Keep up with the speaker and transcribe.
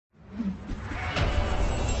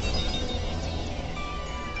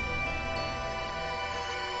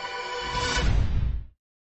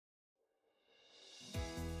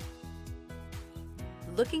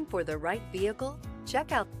Looking for the right vehicle?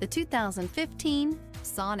 Check out the 2015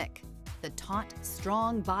 Sonic. The taut,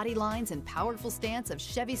 strong body lines and powerful stance of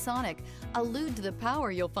Chevy Sonic allude to the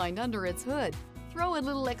power you'll find under its hood. Throw a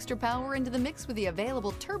little extra power into the mix with the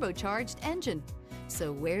available turbocharged engine.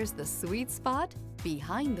 So where's the sweet spot?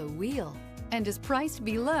 Behind the wheel, and is priced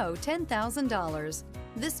below $10,000.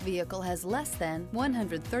 This vehicle has less than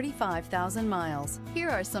 135,000 miles.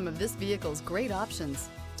 Here are some of this vehicle's great options: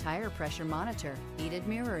 tire pressure monitor, heated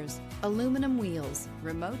mirrors, aluminum wheels,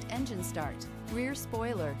 remote engine start, rear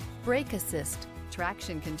spoiler, brake assist,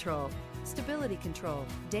 traction control, stability control,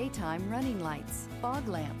 daytime running lights, fog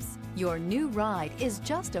lamps. Your new ride is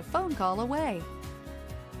just a phone call away.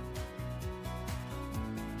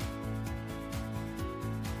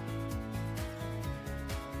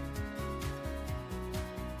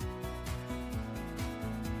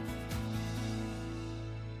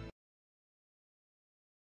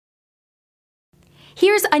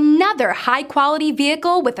 Here's another high-quality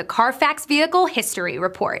vehicle with a Carfax Vehicle History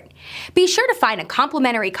Report. Be sure to find a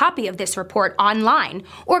complimentary copy of this report online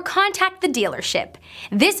or contact the dealership.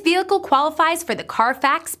 This vehicle qualifies for the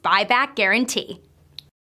Carfax Buyback Guarantee.